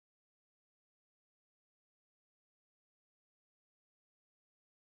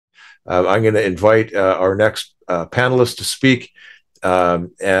I'm going to invite our next panelist to speak. So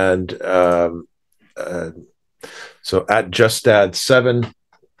at JustDad7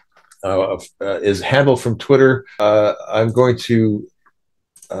 is handle from Twitter. I'm going to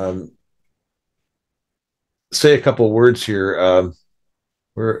say a couple words here.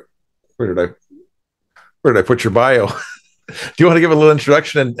 Where did I put your bio? Do you want to give a little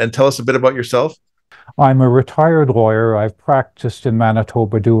introduction and tell us a bit about yourself? I'm a retired lawyer. I've practiced in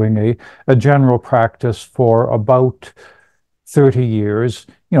Manitoba doing a general practice for about 30 years.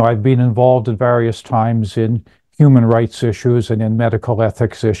 I've been involved at various times in human rights issues and in medical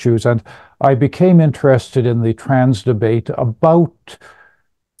ethics issues. And I became interested in the trans debate about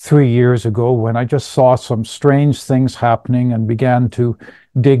 3 years ago when I just saw some strange things happening and began to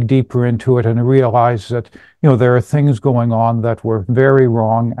dig deeper into it and realized that, there are things going on that were very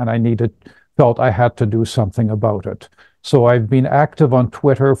wrong and felt I had to do something about it. So I've been active on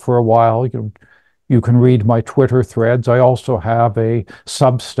Twitter for a while. You can read my Twitter threads. I also have a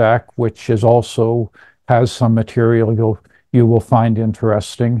Substack, which has some material you will find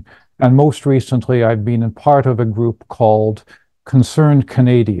interesting. And most recently, I've been in part of a group called Concerned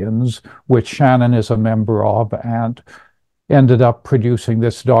Canadians, which Shannon is a member of, and ended up producing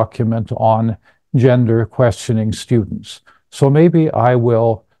this document on gender questioning students. So maybe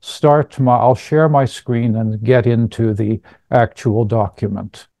I'll share my screen and get into the actual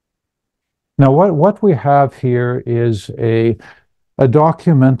document. Now, what we have here is a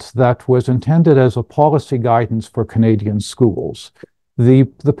document that was intended as a policy guidance for Canadian schools. The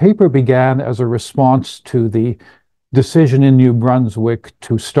paper began as a response to the decision in New Brunswick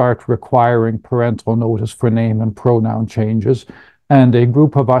to start requiring parental notice for name and pronoun changes, and a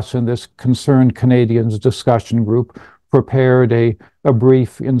group of us in this Concerned Canadians discussion group prepared a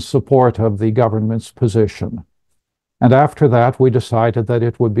brief in support of the government's position. And after that, we decided that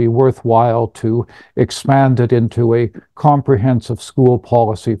it would be worthwhile to expand it into a comprehensive school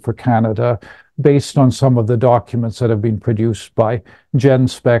policy for Canada based on some of the documents that have been produced by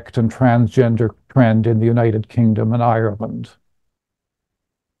GenSpect and Transgender Trend in the United Kingdom and Ireland.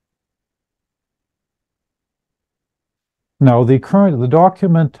 Now, the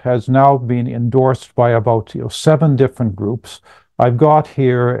document has now been endorsed by about 7 different groups. I've got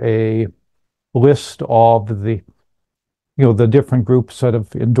here a list of the different groups that have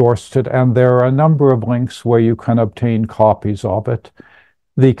endorsed it, and there are a number of links where you can obtain copies of it.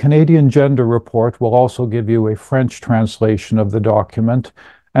 The Canadian Gender Report will also give you a French translation of the document,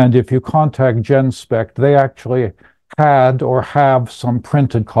 and if you contact GenSpect, they actually had or have some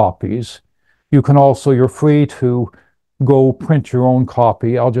printed copies. You're free to go print your own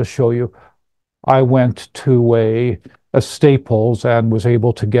copy. I'll just show you. I went to a Staples and was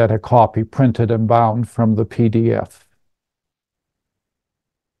able to get a copy printed and bound from the PDF.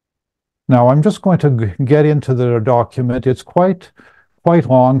 Now, I'm just going to get into the document. It's quite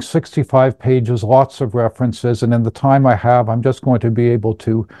long, 65 pages, lots of references, and in the time I have, I'm just going to be able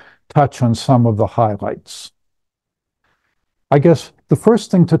to touch on some of the highlights. I guess the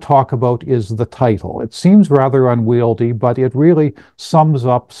first thing to talk about is the title. It seems rather unwieldy, but it really sums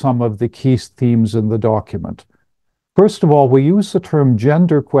up some of the key themes in the document. First of all, we use the term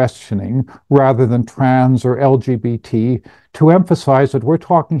gender questioning rather than trans or LGBT to emphasize that we're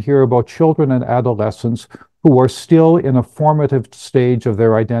talking here about children and adolescents who are still in a formative stage of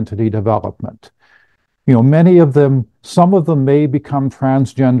their identity development. Some of them may become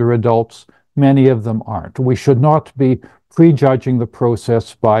transgender adults, many of them aren't. We should not be prejudging the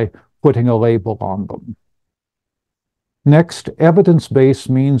process by putting a label on them. Next, evidence-based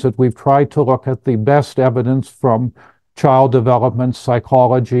means that we've tried to look at the best evidence from child development,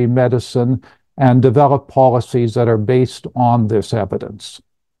 psychology, medicine, and develop policies that are based on this evidence.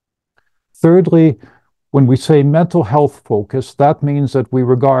 Thirdly, when we say mental health focus, that means that we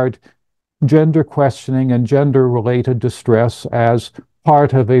regard gender questioning and gender-related distress as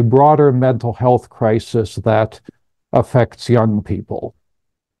part of a broader mental health crisis that affects young people.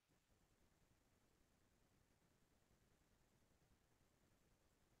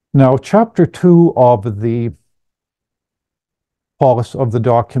 Now, Chapter 2 of the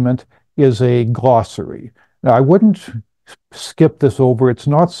document is a glossary. Now, I wouldn't skip this over. It's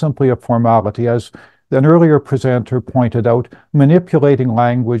not simply a formality. As an earlier presenter pointed out, manipulating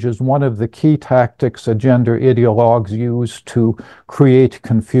language is one of the key tactics that gender ideologues use to create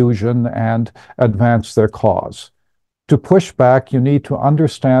confusion and advance their cause. To push back, you need to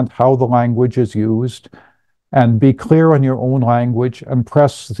understand how the language is used and be clear on your own language and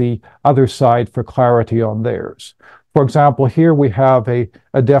press the other side for clarity on theirs. For example, here we have a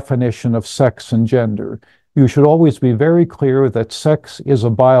definition of sex and gender. you should always be very clear that sex is a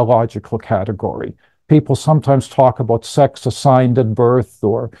biological category. People sometimes talk about sex assigned at birth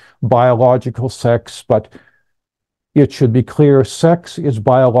or biological sex, but it should be clear sex is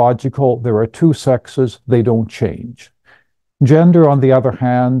biological. There are two sexes, they don't change. Gender, on the other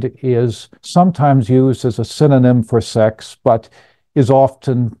hand, is sometimes used as a synonym for sex, but is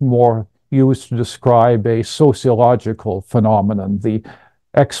often more used to describe a sociological phenomenon, the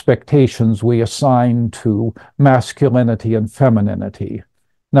expectations we assign to masculinity and femininity.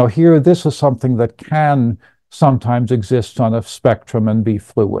 Now, here, this is something that can sometimes exist on a spectrum and be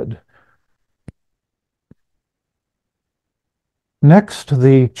fluid. Next,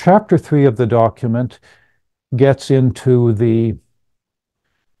 the chapter 3 of the document gets into the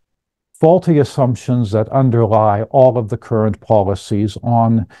faulty assumptions that underlie all of the current policies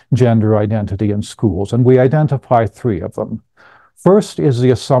on gender identity in schools, and we identify 3 of them. First is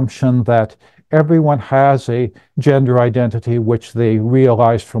the assumption that everyone has a gender identity which they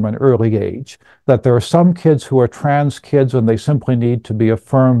realize from an early age, that there are some kids who are trans kids and they simply need to be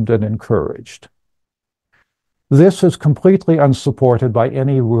affirmed and encouraged. This is completely unsupported by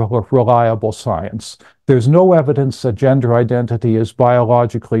any reliable science. There's no evidence that gender identity is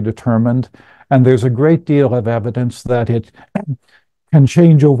biologically determined, and there's a great deal of evidence that it can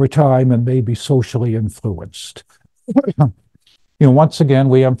change over time and may be socially influenced. Once again,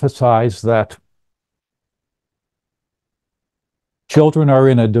 we emphasize that children are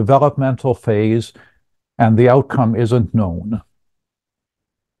in a developmental phase and the outcome isn't known.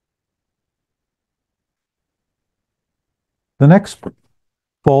 The next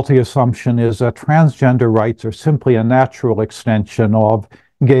faulty assumption is that transgender rights are simply a natural extension of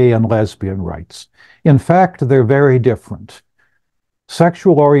gay and lesbian rights. In fact, they're very different.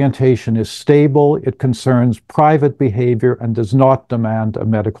 Sexual orientation is stable, it concerns private behavior, and does not demand a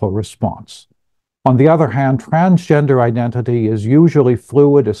medical response. On the other hand, transgender identity is usually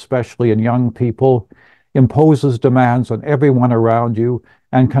fluid, especially in young people, imposes demands on everyone around you,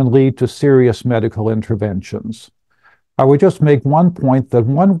 and can lead to serious medical interventions. I would just make one point that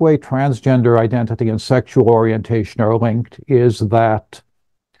one way transgender identity and sexual orientation are linked is that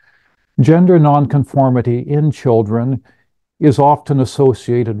gender nonconformity in children is often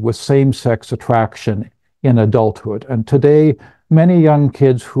associated with same-sex attraction in adulthood. And today, many young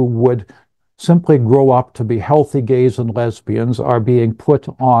kids who would simply grow up to be healthy gays and lesbians are being put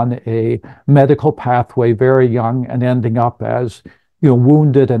on a medical pathway very young and ending up as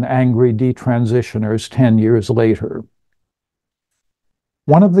wounded and angry detransitioners 10 years later.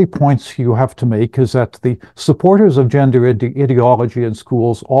 One of the points you have to make is that the supporters of gender ideology in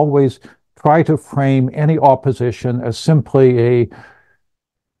schools always try to frame any opposition as simply a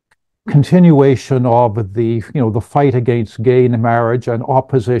continuation of the fight against gay marriage and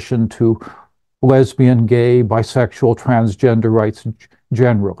opposition to lesbian, gay, bisexual, transgender rights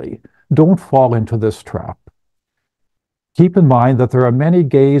generally. Don't fall into this trap. Keep in mind that there are many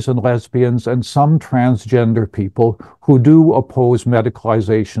gays and lesbians and some transgender people who do oppose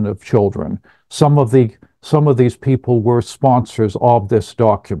medicalization of children. Some of these people were sponsors of this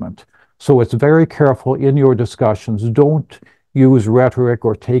document. So it's very careful in your discussions. Don't use rhetoric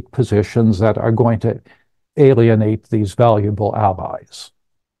or take positions that are going to alienate these valuable allies.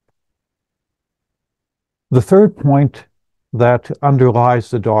 The third point that underlies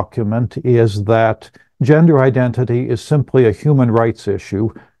the document is that gender identity is simply a human rights issue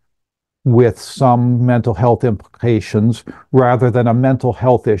with some mental health implications rather than a mental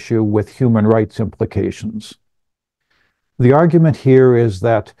health issue with human rights implications. The argument here is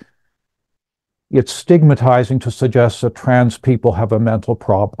that it's stigmatizing to suggest that trans people have a mental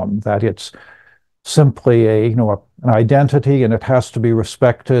problem, that it's simply an identity and it has to be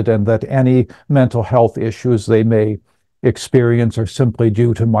respected, and that any mental health issues they may experience are simply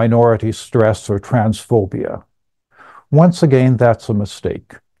due to minority stress or transphobia. Once again, that's a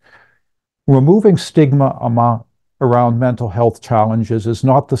mistake. Removing stigma around mental health challenges is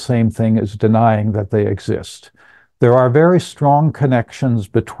not the same thing as denying that they exist. There are very strong connections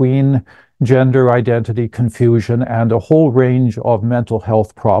between gender identity confusion and a whole range of mental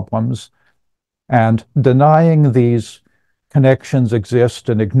health problems, and denying these connections exist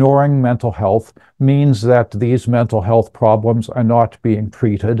and ignoring mental health means that these mental health problems are not being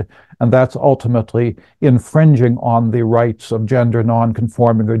treated, and that's ultimately infringing on the rights of gender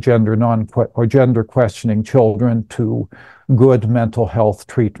nonconforming or gender questioning children to good mental health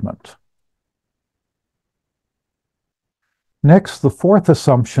treatment. Next, the fourth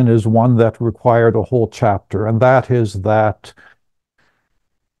assumption is one that required a whole chapter, and that is that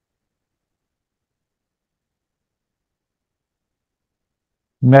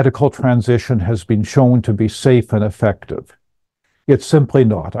medical transition has been shown to be safe and effective. It's simply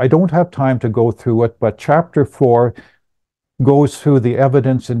not. I don't have time to go through it, but Chapter 4 goes through the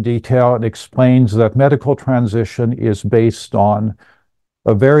evidence in detail and explains that medical transition is based on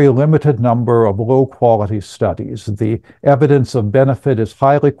a very limited number of low-quality studies. The evidence of benefit is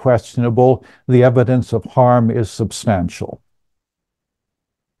highly questionable. The evidence of harm is substantial.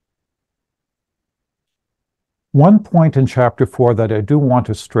 One point in Chapter 4 that I do want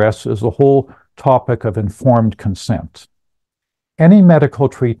to stress is the whole topic of informed consent. Any medical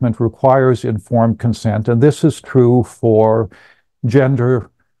treatment requires informed consent, and this is true for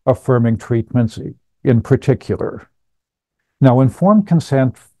gender-affirming treatments in particular. Now, informed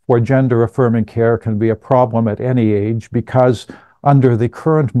consent for gender-affirming care can be a problem at any age because under the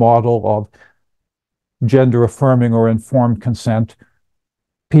current model of gender-affirming or informed consent,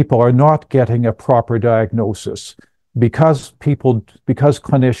 people are not getting a proper diagnosis because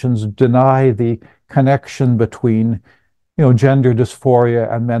clinicians deny the connection between gender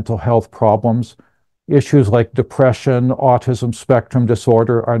dysphoria and mental health problems. Issues like depression, autism spectrum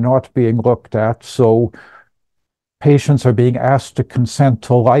disorder are not being looked at, so patients are being asked to consent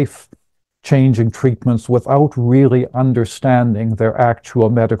to life-changing treatments without really understanding their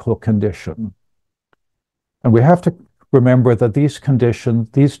actual medical condition. And we have to remember that these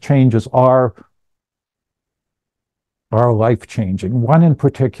changes are life-changing. One in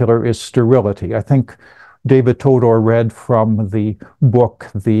particular is sterility. I think David Todor read from the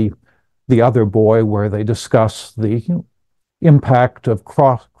book, The Other Boy, where they discuss the impact of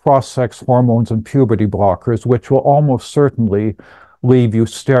cross-sex hormones and puberty blockers, which will almost certainly leave you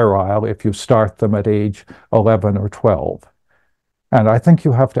sterile if you start them at age 11 or 12. And I think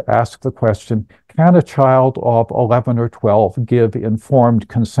you have to ask the question, can a child of 11 or 12 give informed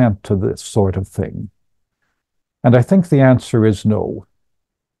consent to this sort of thing? And I think the answer is no.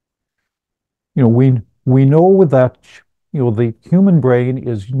 We know that the human brain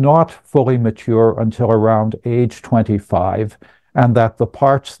is not fully mature until around age 25, and that the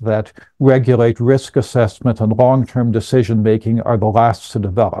parts that regulate risk assessment and long-term decision-making are the last to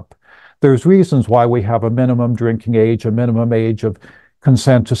develop. There's reasons why we have a minimum drinking age, a minimum age of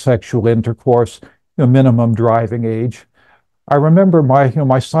consent to sexual intercourse, a minimum driving age. I remember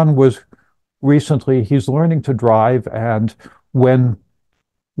my son was recently, he's learning to drive, and when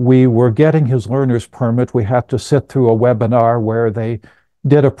we were getting his learner's permit, we had to sit through a webinar where they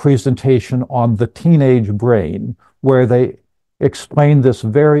did a presentation on the teenage brain, where they explained this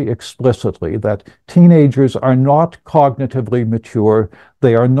very explicitly, that teenagers are not cognitively mature,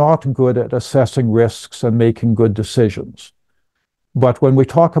 they are not good at assessing risks and making good decisions. But when we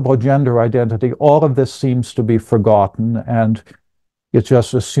talk about gender identity, all of this seems to be forgotten, and it's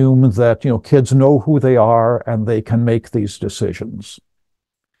just assumed that kids know who they are and they can make these decisions.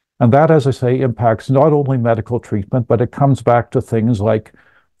 And that, as I say, impacts not only medical treatment, but it comes back to things like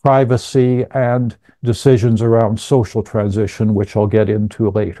privacy and decisions around social transition, which I'll get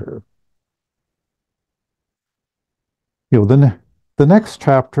into later. The next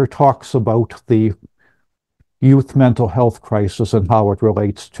chapter talks about the youth mental health crisis and how it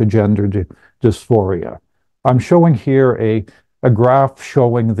relates to gender dysphoria. I'm showing here a graph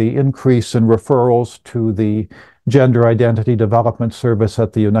showing the increase in referrals to the Gender Identity Development Service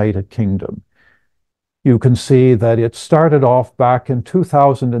at the United Kingdom. You can see that it started off back in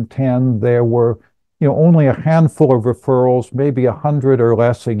 2010. There were only a handful of referrals, maybe 100 or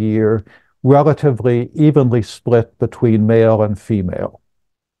less a year, relatively evenly split between male and female.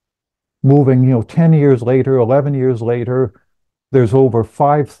 Moving 10 years later, 11 years later, there's over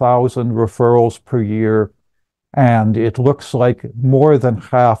 5,000 referrals per year, and it looks like more than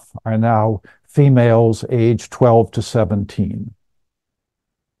half are now females aged 12 to 17.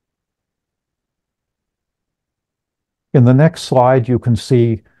 In the next slide, you can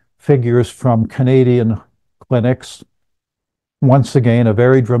see figures from Canadian clinics. Once again, a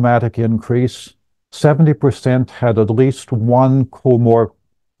very dramatic increase. 70% had at least one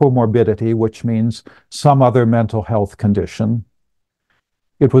comorbidity, which means some other mental health condition.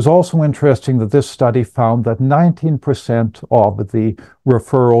 It was also interesting that this study found that 19% of the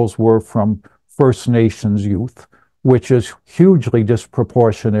referrals were from First Nations youth, which is hugely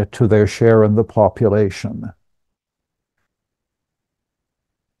disproportionate to their share in the population.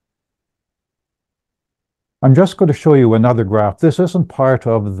 I'm just going to show you another graph. This isn't part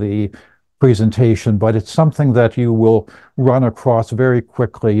of the presentation, but it's something that you will run across very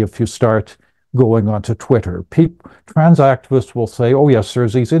quickly if you start going onto Twitter. Trans activists will say, oh yes,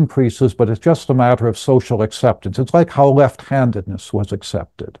 there's these increases, but it's just a matter of social acceptance. It's like how left-handedness was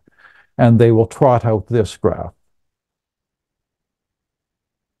accepted. And they will trot out this graph.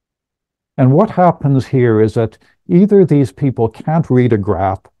 And what happens here is that either these people can't read a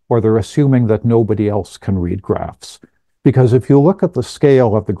graph or they're assuming that nobody else can read graphs. Because if you look at the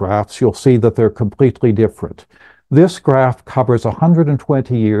scale of the graphs, you'll see that they're completely different. This graph covers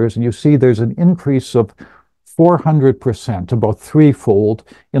 120 years, and you see there's an increase of 400%, about threefold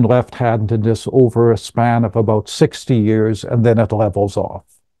in left-handedness over a span of about 60 years, and then it levels off.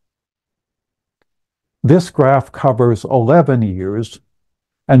 This graph covers 11 years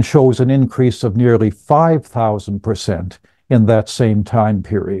and shows an increase of nearly 5,000% in that same time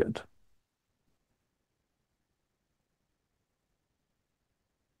period.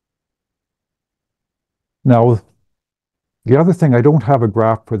 Now, the other thing, I don't have a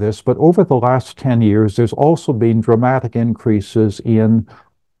graph for this, but over the last 10 years, there's also been dramatic increases in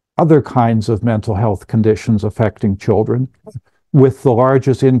other kinds of mental health conditions affecting children, with the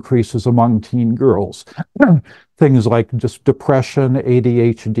largest increases among teen girls. Things like just depression,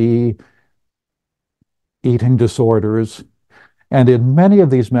 ADHD, eating disorders. And in many of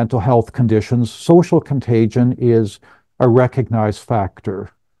these mental health conditions, social contagion is a recognized factor.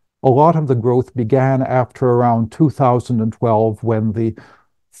 A lot of the growth began after around 2012 when the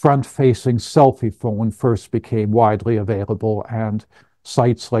front-facing selfie phone first became widely available, and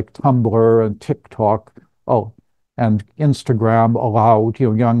sites like Tumblr and TikTok and Instagram allowed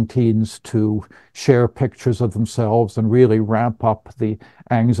young teens to share pictures of themselves and really ramp up the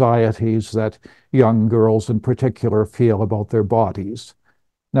anxieties that young girls in particular feel about their bodies.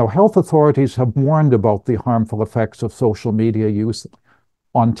 Now, health authorities have warned about the harmful effects of social media use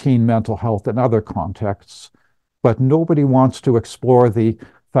on teen mental health in other contexts, but nobody wants to explore the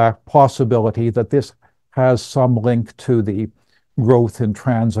possibility that this has some link to the growth in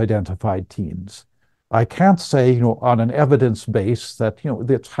trans-identified teens. I can't say, on an evidence base that,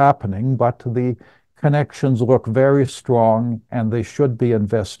 it's happening, but the connections look very strong and they should be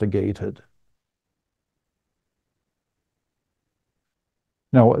investigated.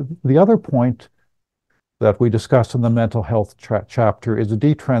 Now, the other point that we discuss in the mental health chapter is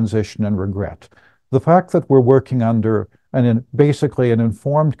detransition and regret. The fact that we're working under basically an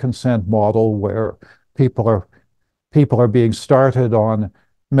informed consent model where people are being started on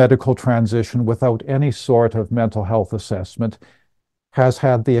medical transition without any sort of mental health assessment has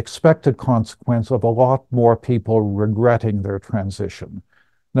had the expected consequence of a lot more people regretting their transition.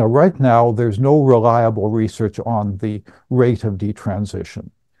 Now, right now, there's no reliable research on the rate of detransition.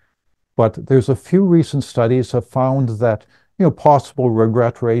 But there's a few recent studies have found that possible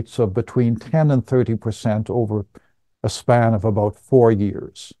regret rates of between 10 and 30% over a span of about 4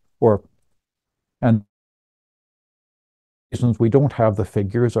 years. And reasons we don't have the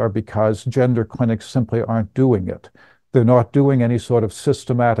figures are because gender clinics simply aren't doing it. They're not doing any sort of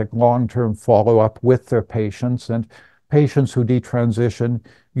systematic long-term follow-up with their patients, and patients who detransition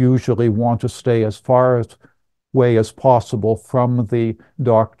usually want to stay as far away as possible from the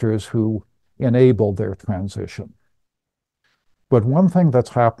doctors who enable their transition. But one thing that's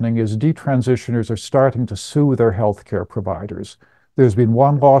happening is detransitioners are starting to sue their healthcare providers. There's been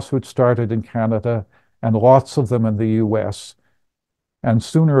one lawsuit started in Canada and lots of them in the US. And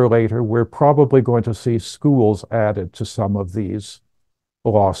sooner or later, we're probably going to see schools added to some of these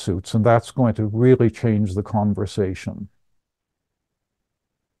lawsuits, and that's going to really change the conversation.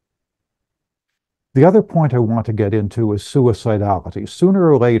 The other point I want to get into is suicidality.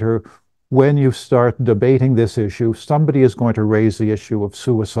 Sooner or later, when you start debating this issue, somebody is going to raise the issue of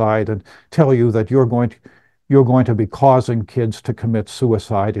suicide and tell you that you're going to be causing kids to commit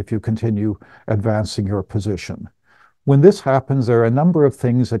suicide if you continue advancing your position. When this happens, there are a number of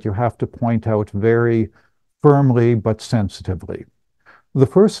things that you have to point out very firmly but sensitively. The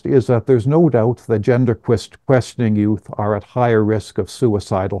first is that there's no doubt that gender questioning youth are at higher risk of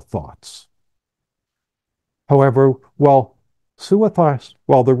suicidal thoughts. However, while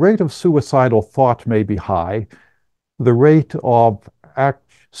the rate of suicidal thought may be high, the rate of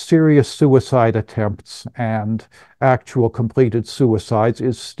serious suicide attempts and actual completed suicides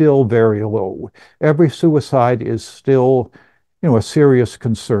is still very low. Every suicide is still, a serious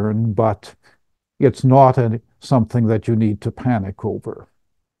concern, but it's not something that you need to panic over.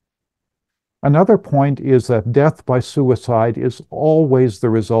 Another point is that death by suicide is always the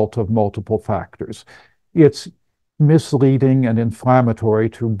result of multiple factors. It's misleading and inflammatory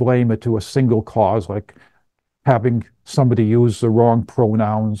to blame it to a single cause, like having somebody use the wrong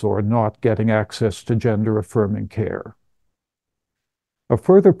pronouns or not getting access to gender-affirming care. A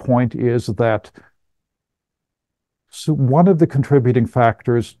further point is that one of the contributing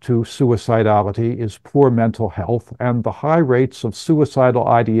factors to suicidality is poor mental health, and the high rates of suicidal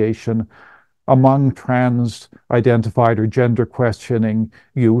ideation among trans-identified or gender-questioning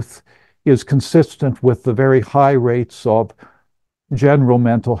youth is consistent with the very high rates of general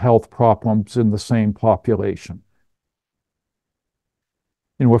mental health problems in the same population.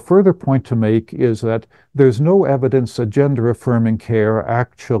 And a further point to make is that there's no evidence that gender-affirming care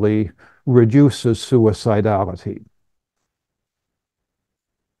actually reduces suicidality.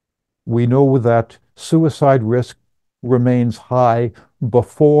 We know that suicide risk remains high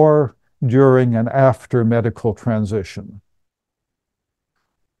before, during, and after medical transition.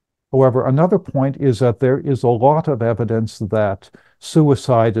 However, another point is that there is a lot of evidence that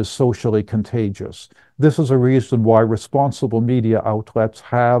suicide is socially contagious. This is a reason why responsible media outlets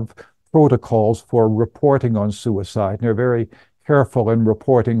have protocols for reporting on suicide. And they're very careful in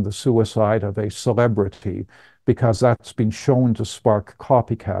reporting the suicide of a celebrity because that's been shown to spark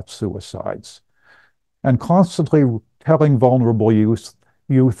copycat suicides. And constantly telling vulnerable youth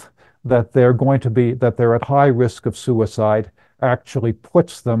that they're at high risk of suicide actually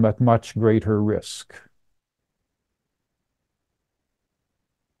puts them at much greater risk.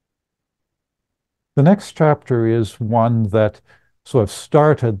 The next chapter is one that sort of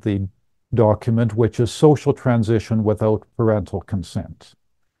started the document, which is social transition without parental consent.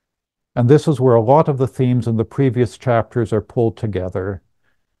 And this is where a lot of the themes in the previous chapters are pulled together.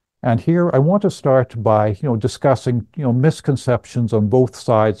 And here I want to start by, discussing, misconceptions on both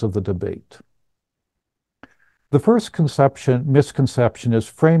sides of the debate. The first misconception is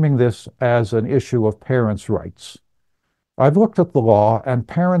framing this as an issue of parents' rights. I've looked at the law, and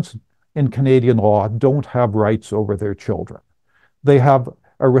parents in Canadian law don't have rights over their children. They have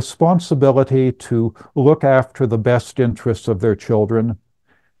a responsibility to look after the best interests of their children.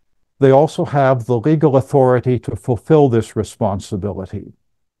 They also have the legal authority to fulfill this responsibility.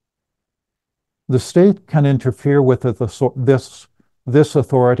 The state can interfere with this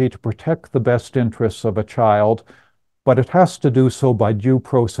authority to protect the best interests of a child, but it has to do so by due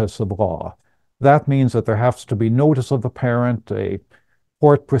process of law. That means that there has to be notice of the parent, a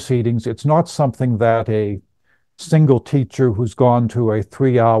court proceedings. It's not something that a single teacher who's gone to a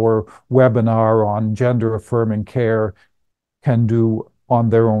 3-hour webinar on gender-affirming care can do on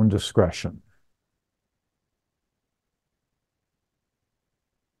their own discretion.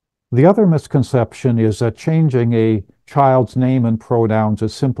 The other misconception is that changing a child's name and pronouns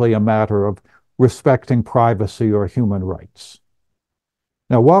is simply a matter of respecting privacy or human rights.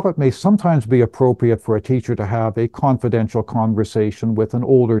 Now, while it may sometimes be appropriate for a teacher to have a confidential conversation with an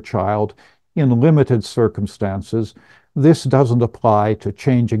older child in limited circumstances, this doesn't apply to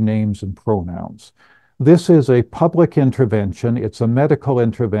changing names and pronouns. This is a public intervention, it's a medical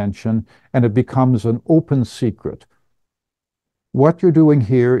intervention, and it becomes an open secret. What you're doing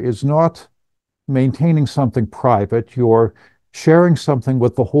here is not maintaining something private. You're sharing something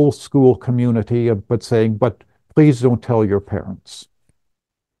with the whole school community, but saying, but please don't tell your parents.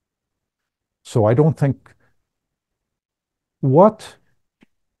 So I don't think what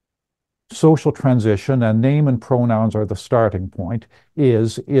social transition and name and pronouns are the starting point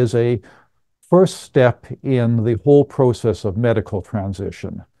is a first step in the whole process of medical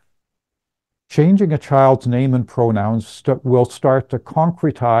transition. Changing a child's name and pronouns will start to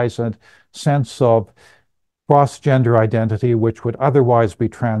concretize a sense of cross-gender identity, which would otherwise be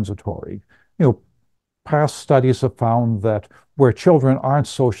transitory. Past studies have found that where children aren't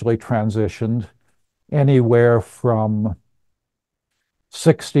socially transitioned, anywhere from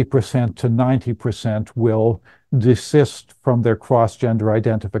 60% to 90% will desist from their cross-gender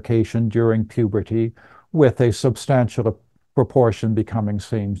identification during puberty, with a substantial proportion becoming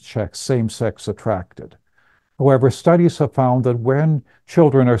same-sex attracted. However, studies have found that when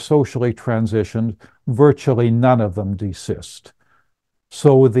children are socially transitioned, virtually none of them desist.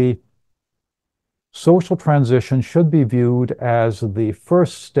 So the social transition should be viewed as the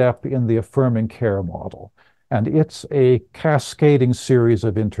first step in the affirming care model, and it's a cascading series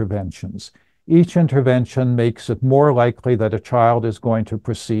of interventions. Each intervention makes it more likely that a child is going to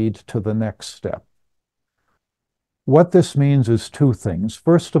proceed to the next step. What this means is two things.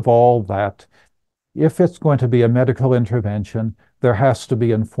 First of all, that if it's going to be a medical intervention, there has to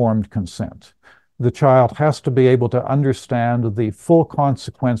be informed consent. The child has to be able to understand the full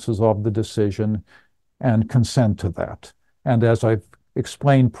consequences of the decision and consent to that. And as I've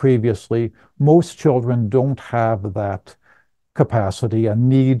explained previously, most children don't have that capacity and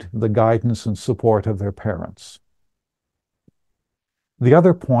need the guidance and support of their parents. The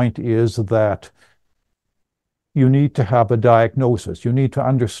other point is that you need to have a diagnosis. You need to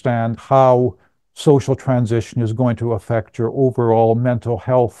understand how social transition is going to affect your overall mental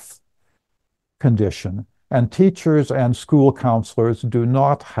health condition. And teachers and school counselors do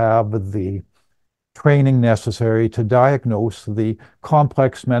not have the training necessary to diagnose the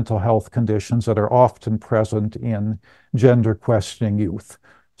complex mental health conditions that are often present in gender questioning youth.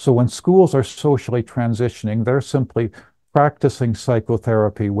 So when schools are socially transitioning, they're simply practicing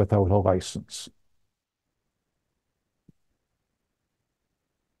psychotherapy without a license.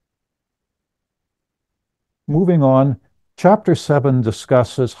 Moving on, Chapter 7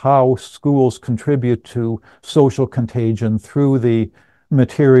 discusses how schools contribute to social contagion through the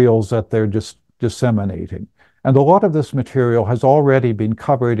materials that they're disseminating. And a lot of this material has already been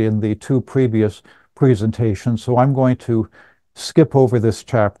covered in the two previous presentations, so I'm going to skip over this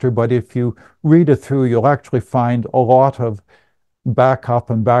chapter, but if you read it through, you'll actually find a lot of backup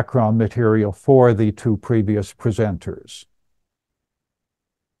and background material for the two previous presenters.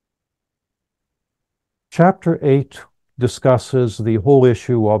 Chapter 8 discusses the whole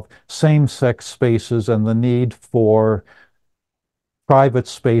issue of same-sex spaces and the need for private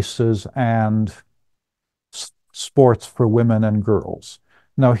spaces and sports for women and girls.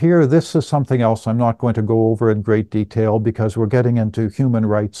 Now here, this is something else I'm not going to go over in great detail because we're getting into human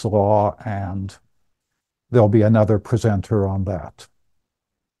rights law and there'll be another presenter on that.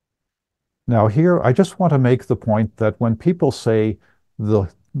 Now here, I just want to make the point that when people say the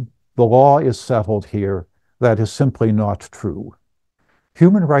law is settled here, that is simply not true.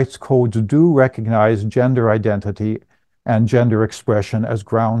 Human rights codes do recognize gender identity and gender expression as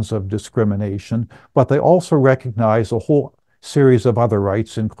grounds of discrimination, but they also recognize a whole series of other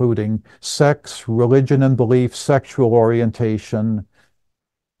rights, including sex, religion and belief, sexual orientation,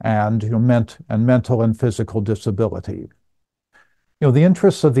 and, mental and physical disability. The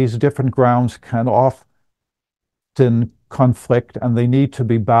interests of these different grounds can often conflict, and they need to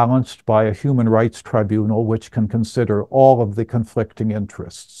be balanced by a human rights tribunal which can consider all of the conflicting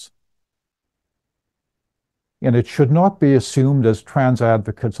interests. And it should not be assumed, as trans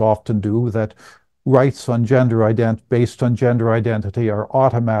advocates often do, that rights on based on gender identity are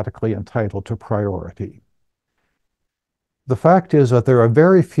automatically entitled to priority. The fact is that there are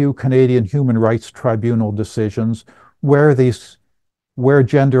very few Canadian Human Rights Tribunal decisions where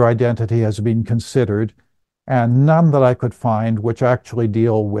gender identity has been considered, and none that I could find which actually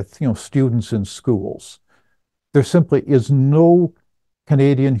deal with students in schools. There simply is no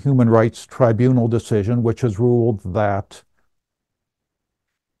Canadian Human Rights Tribunal decision which has ruled that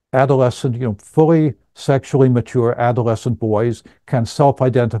fully sexually mature adolescent boys can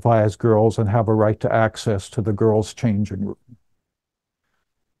self-identify as girls and have a right to access to the girls' changing room.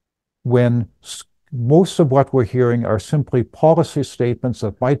 When most of what we're hearing are simply policy statements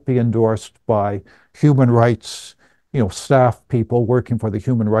that might be endorsed by human rights, staff people working for the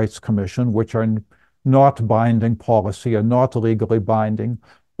Human Rights Commission, which are not binding policy and not legally binding,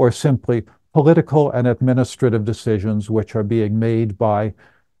 or simply political and administrative decisions which are being made by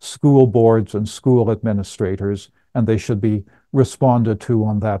school boards and school administrators, and they should be responded to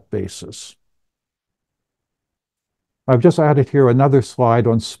on that basis. I've just added here another slide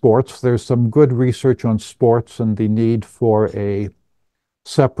on sports. There's some good research on sports and the need for a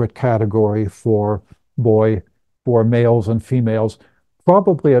separate category for males and females,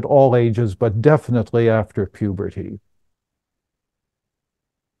 probably at all ages, but definitely after puberty.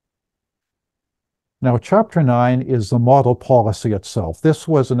 Now, Chapter 9 is the model policy itself. This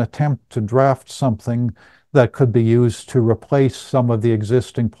was an attempt to draft something that could be used to replace some of the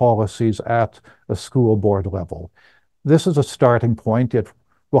existing policies at a school board level. This is a starting point. It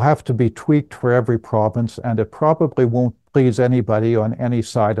will have to be tweaked for every province, and it probably won't please anybody on any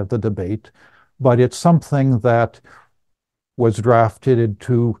side of the debate, but it's something that was drafted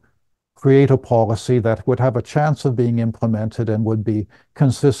to create a policy that would have a chance of being implemented and would be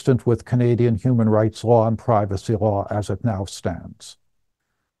consistent with Canadian human rights law and privacy law as it now stands.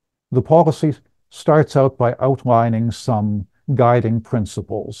 The policy starts out by outlining some guiding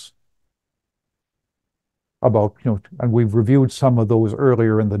principles about, and we've reviewed some of those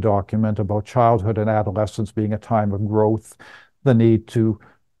earlier in the document, about childhood and adolescence being a time of growth, the need to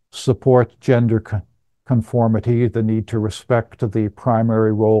support gender conformity, the need to respect the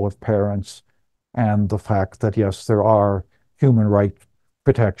primary role of parents, and the fact that, yes, there are human rights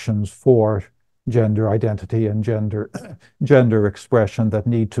protections for gender identity and gender expression that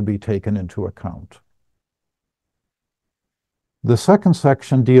need to be taken into account. The second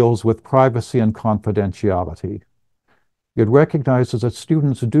section deals with privacy and confidentiality. It recognizes that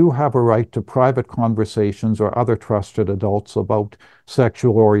students do have a right to private conversations or other trusted adults about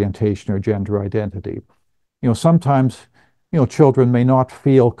sexual orientation or gender identity. Sometimes, children may not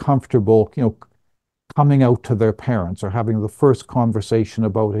feel comfortable, coming out to their parents or having the first conversation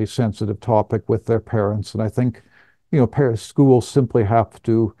about a sensitive topic with their parents. And I think, schools simply have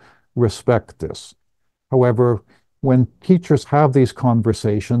to respect this. However, when teachers have these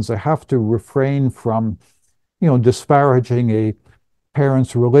conversations, they have to refrain from, disparaging a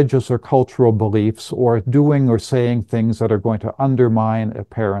parent's religious or cultural beliefs or doing or saying things that are going to undermine a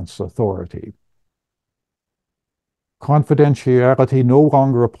parent's authority. Confidentiality no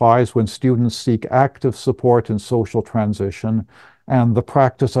longer applies when students seek active support in social transition, and the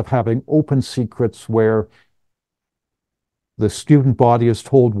practice of having open secrets where the student body is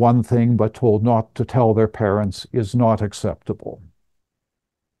told one thing but told not to tell their parents is not acceptable.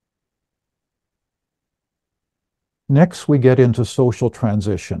 Next, we get into social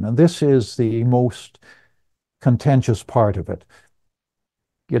transition, and this is the most contentious part of it.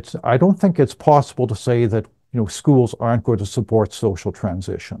 I don't think it's possible to say that schools aren't going to support social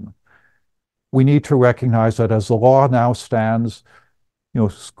transition. We need to recognize that as the law now stands,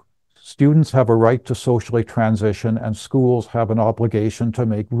 students have a right to socially transition, and schools have an obligation to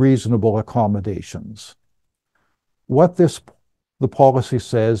make reasonable accommodations. What the policy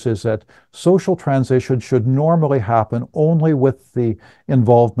says is that social transition should normally happen only with the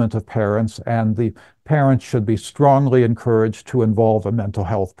involvement of parents, and the parents should be strongly encouraged to involve a mental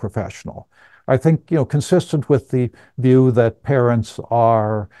health professional. I think, consistent with the view that parents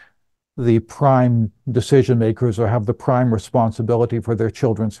are the prime decision makers or have the prime responsibility for their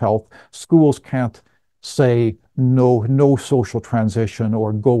children's health, schools can't say no social transition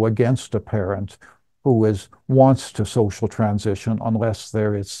or go against a parent who wants to social transition unless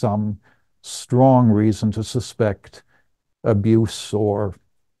there is some strong reason to suspect abuse or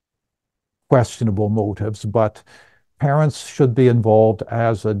questionable motives. But parents should be involved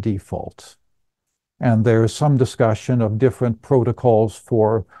as a default. And there's some discussion of different protocols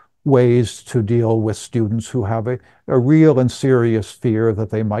for ways to deal with students who have a real and serious fear that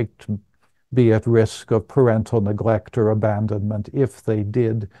they might be at risk of parental neglect or abandonment if they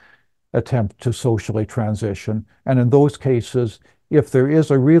did attempt to socially transition. And in those cases, if there is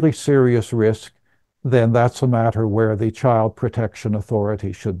a really serious risk, then that's a matter where the Child Protection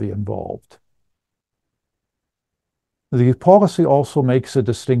Authority should be involved. The policy also makes a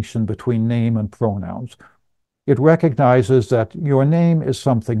distinction between name and pronouns. It recognizes that your name is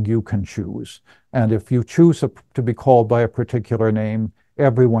something you can choose. And if you choose to be called by a particular name,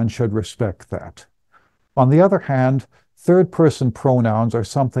 everyone should respect that. On the other hand, third-person pronouns are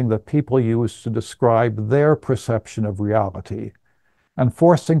something that people use to describe their perception of reality. And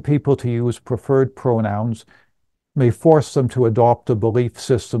forcing people to use preferred pronouns may force them to adopt a belief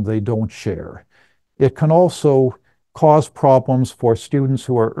system they don't share. It can also cause problems for students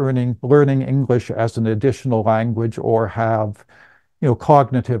who are learning English as an additional language or have,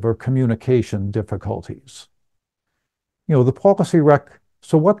 cognitive or communication difficulties.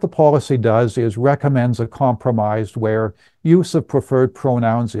 So what the policy does is recommends a compromise where use of preferred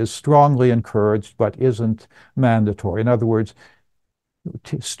pronouns is strongly encouraged but isn't mandatory. In other words,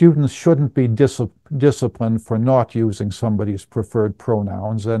 students shouldn't be disciplined for not using somebody's preferred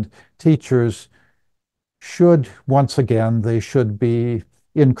pronouns, and teachers should, once again, they should be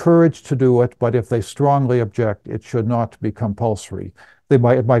encouraged to do it, but if they strongly object, it should not be compulsory. It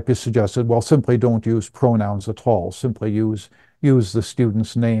might be suggested, well, simply don't use pronouns at all. Simply use the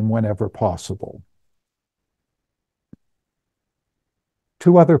student's name whenever possible.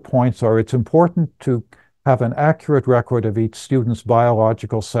 Two other points are it's important to have an accurate record of each student's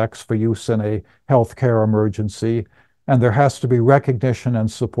biological sex for use in a healthcare emergency, and there has to be recognition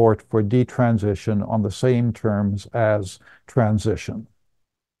and support for detransition on the same terms as transition.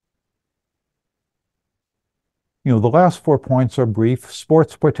 The last 4 points are brief.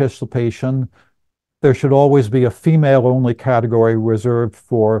 Sports participation. There should always be a female-only category reserved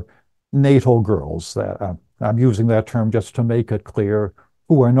for natal girls. I'm using that term just to make it clear,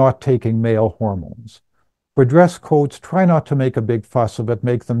 who are not taking male hormones. For dress codes, try not to make a big fuss of it.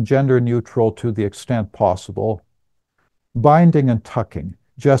 Make them gender neutral to the extent possible. Binding and tucking,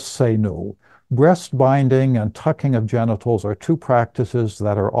 just say no. Breast binding and tucking of genitals are two practices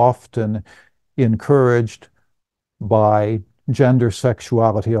that are often encouraged by gender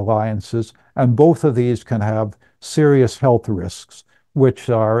sexuality alliances, and both of these can have serious health risks, which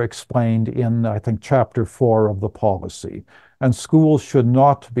are explained in, I think, Chapter 4 of the policy. And schools should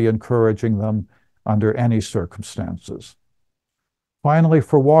not be encouraging them under any circumstances. Finally,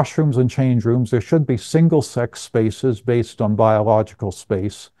 for washrooms and change rooms, there should be single-sex spaces based on biological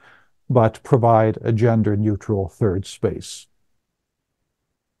space, but provide a gender-neutral third space.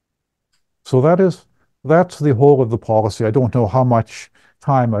 So that's the whole of the policy. I don't know how much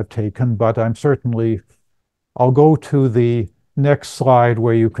time I've taken, but I'll go to the next slide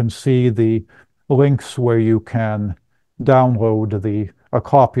where you can see the links where you can download the a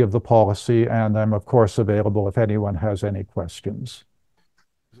copy of the policy, and I'm of course available if anyone has any questions.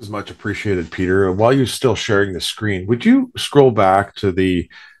 This is much appreciated, Peter. While you're still sharing the screen, would you scroll back to the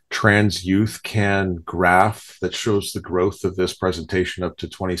trans youth can graph that shows the growth of this presentation up to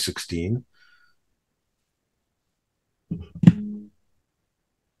 2016? I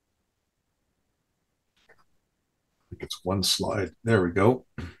think it's one slide. There we go.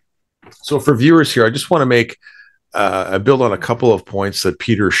 So for viewers here, I just want to make I build on a couple of points that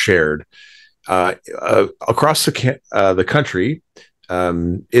Peter shared. Across the country,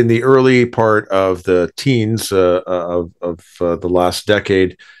 in the early part of the teens of the last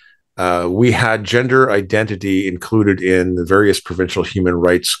decade, we had gender identity included in the various provincial human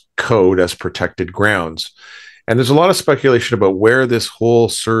rights code as protected grounds. And there's a lot of speculation about where this whole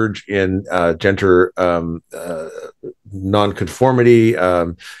surge in gender nonconformity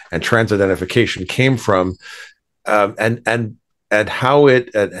and trans identification came from, and how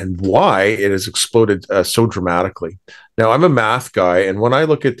it and why it has exploded so dramatically. Now, I'm a math guy, and when I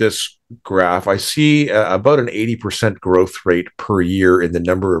look at this graph, I see about an 80% growth rate per year in the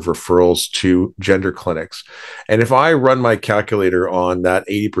number of referrals to gender clinics. And if I run my calculator on that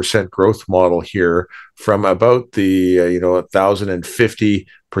 80% growth model here from about the 1,050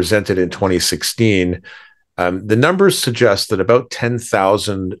 presented in 2016, the numbers suggest that about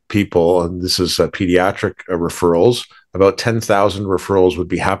 10,000 people, and this is pediatric referrals, about 10,000 referrals would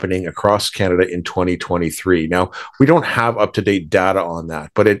be happening across Canada in 2023. Now, we don't have up-to-date data on that,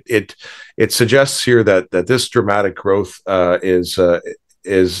 but it suggests here that this dramatic growth is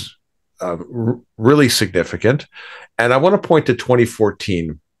really significant. And I want to point to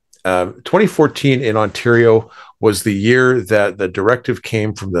 2014. 2014 in Ontario was the year that the directive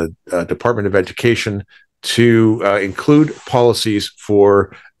came from the Department of Education to include policies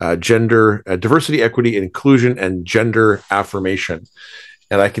for gender diversity, equity, inclusion, and gender affirmation.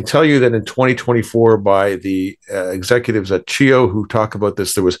 And I can tell you that in 2024, by the executives at CHEO who talk about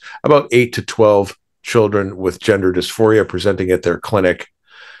this, there was about 8 to 12 children with gender dysphoria presenting at their clinic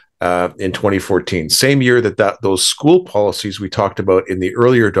in 2014, same year that those school policies we talked about in the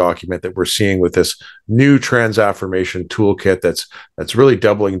earlier document that we're seeing with this new trans affirmation toolkit that's really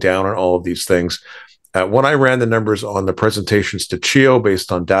doubling down on all of these things. When I ran the numbers on the presentations to CHEO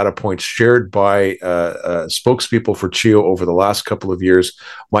based on data points shared by spokespeople for CHEO over the last couple of years,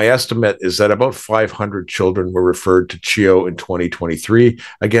 my estimate is that about 500 children were referred to CHEO in 2023,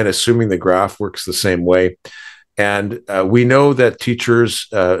 again, assuming the graph works the same way. And we know that teachers,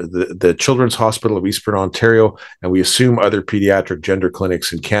 the Children's Hospital of Eastern Ontario, and we assume other pediatric gender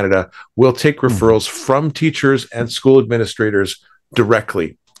clinics in Canada, will take referrals from teachers and school administrators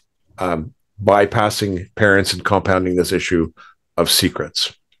directly, bypassing parents and compounding this issue of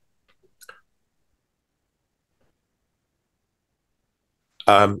secrets.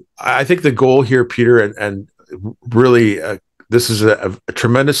 I think the goal here, Peter, and really this is a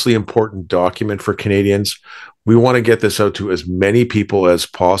tremendously important document for Canadians. We want to get this out to as many people as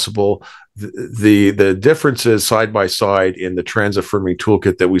possible. The differences side by side in the trans affirming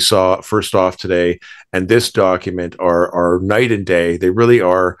toolkit that we saw first off today and this document are night and day. They really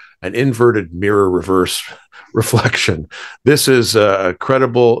are an inverted mirror reverse reflection. This is a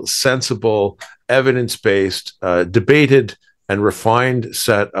credible, sensible, evidence-based, debated, and refined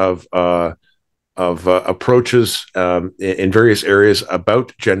set of approaches in various areas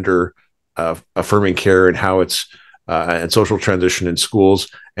about gender affirming care and how it's and social transition in schools.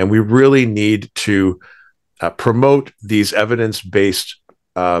 And we really need to promote these evidence-based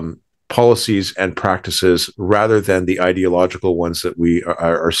policies and practices rather than the ideological ones that we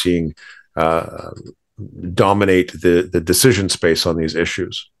are seeing dominate the decision space on these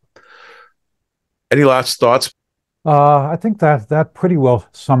issues. Any last thoughts? I think that pretty well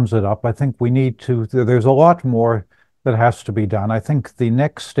sums it up. I think we need to, there's a lot more that has to be done. I think the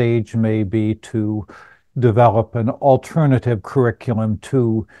next stage may be to develop an alternative curriculum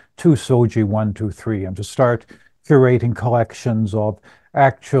to SOGI 1, 2, 3, and to start curating collections of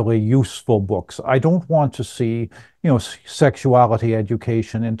actually useful books. I don't want to see, sexuality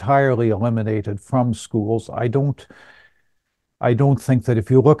education entirely eliminated from schools. I don't think that if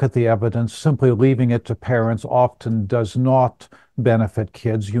you look at the evidence, simply leaving it to parents often does not benefit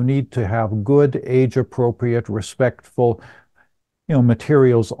kids. You need to have good, age-appropriate, respectful,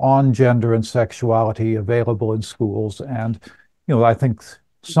 materials on gender and sexuality available in schools. And, I think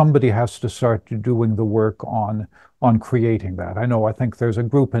somebody has to start doing the work on creating that. I think there's a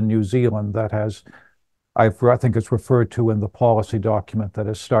group in New Zealand that has, I think it's referred to in the policy document, that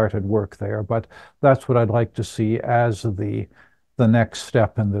has started work there. But that's what I'd like to see as the next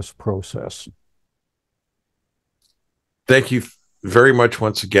step in this process. Thank you very much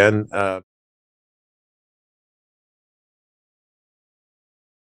once again.